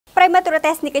ប្រិមត្តទូរទ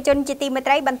ស្សនិកជនជាទីមេ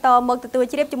ត្រីបន្តមកទទួល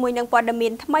ជ្រាបជាមួយនឹងព័ត៌មា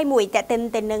នថ្មីមួយតេតិន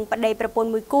ទៅនឹងប្តីប្រពន្ធ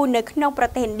មួយគូនៅក្នុងប្រ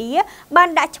ទេសឥណ្ឌាបាន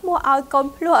ដាក់ឈ្មោះឲ្យកូន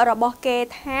ភ្លោះរបស់គេ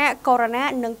ថាកូវីដ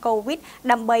និងកូវីដ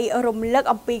ដើម្បីរំលឹក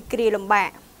អំពីគ្រាលំបា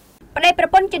កប្តីប្រ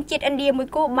ពន្ធជនជាតិឥណ្ឌាមួយ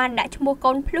គូបានដាក់ឈ្មោះ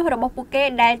កូនភ្លោះរបស់ពួកគេ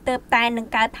ដែលទៅតែនឹង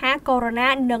កើតថាកូវី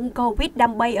ដ និងកូវីដដើ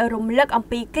ម្បីរំលឹកអំ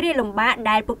ពីគ្រាលំបាក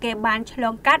ដែលពួកគេបានឆ្ល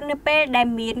ងកាត់នៅពេលដែល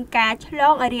មានការឆ្ល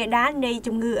ងរាលដាលនៃ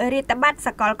ជំងឺរាតត្បាតស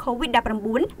កល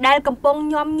COVID-19 ដែលកំពុង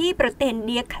ញាំញីប្រទេសឥណ្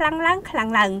ឌាខ្លាំងឡើ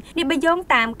ងនេះបញ្យោង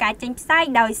តាមការចេញផ្សាយ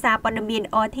ដោយសារព័ត៌មាន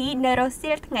RT នៅរ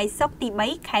សៀលថ្ងៃសុក្រទី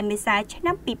 3 ខែមេសាឆ្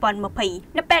នាំ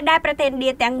 2020 នៅពេលដែលប្រទេសឥណ្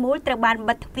ឌាទាំងមូលត្រូវបាន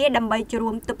បិទទ្វារដើម្បីជួ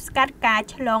មទប់ស្កាត់ការ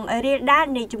ឆ្លងរាលដាល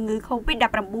នៃជំងឺ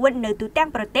COVID-19 នៅទូទាំង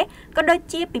ប្រទេសក៏ដូច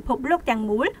ជាពិភពលោកទាំង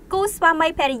មូលគូស្វាមី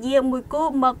ភរិយាមួយគូ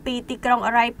មកពីទីក្រុង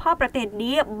រ៉ៃផលប្រទេសឥណ្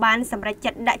ឌាបានសម្រេចចិ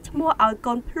ត្តដាក់ឈ្មោះឲ្យ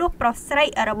កូនភ្លោះប្រុសស្រី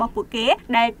របស់ពួកគេ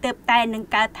ដែលទើបតែនឹង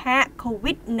កើតថាកូ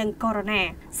វីដនិងកូវី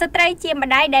ដ ស្ត្រីជាម្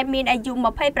ដាយដែលមានអាយុ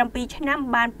 27 ឆ្នាំ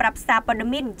បានប្រាប់សារព័ត៌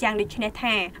មានយ៉ាងដូចនេះ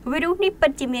ថាវីរុសនេះពិ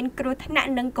តជាមានគ្រោះថ្នាក់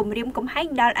និងគំរាមកំហែង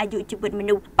ដល់អាយុជីវិតម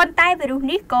នុស្សប៉ុន្តែវីរុស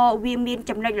នេះក៏វាមាន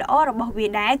ចំណុចល្អរបស់វា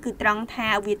ដែរគឺត្រង់ថា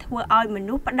វាធ្វើឲ្យម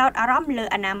នុស្សផ្ដោតអារម្មណ៍លើ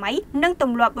អនាម័យនិងទ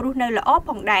ម្លាប់រស់នៅល្អផ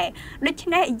ងដែរដូច្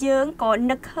នេះយើងក៏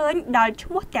នឹកឃើញដល់ឈ្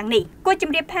មោះទាំងនេះគួរជ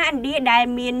ម្រាបថាឥណ្ឌាដែល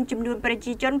មានចំនួនប្រ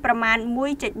ជាជនប្រមាណ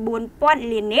 1.4 ពាន់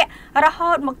លាននាក់រ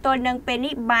ហូតមកទល់នឹងពេល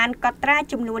នេះបានកត់ត្រា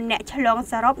ចំនួនអ្នកឆ្លង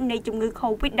សរុបនៃជំងឺ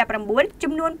COVID-19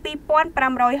 ចំនួន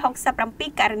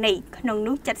 2,567 ករណីក្នុង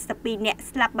នោះ 72 អ្នក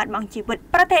ស្លាប់បាត់បង់ជីវិត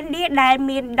ប្រទេសឥណ្ឌាដែល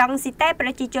មានដង់ស៊ីតេប្រ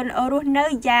ជាជនរស់នៅ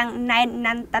យ៉ាងណែន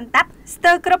ណាន់តាន់តាប់ស្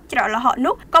ទើរគ្រប់ច្រកល្ហក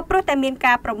នោះក៏ព្រោះតែមាន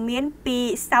ការព្រមានពី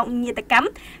សោកនាដកម្ម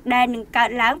ដែលនឹងកើត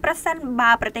ឡើងប្រសិន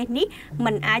បើប្រទេសនេះ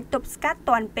មិនអាចទប់ស្កាត់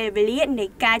ទាន់ពេលវេលានៃ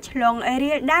ការឆ្លង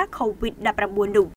រាលដាល COVID-19 នោះ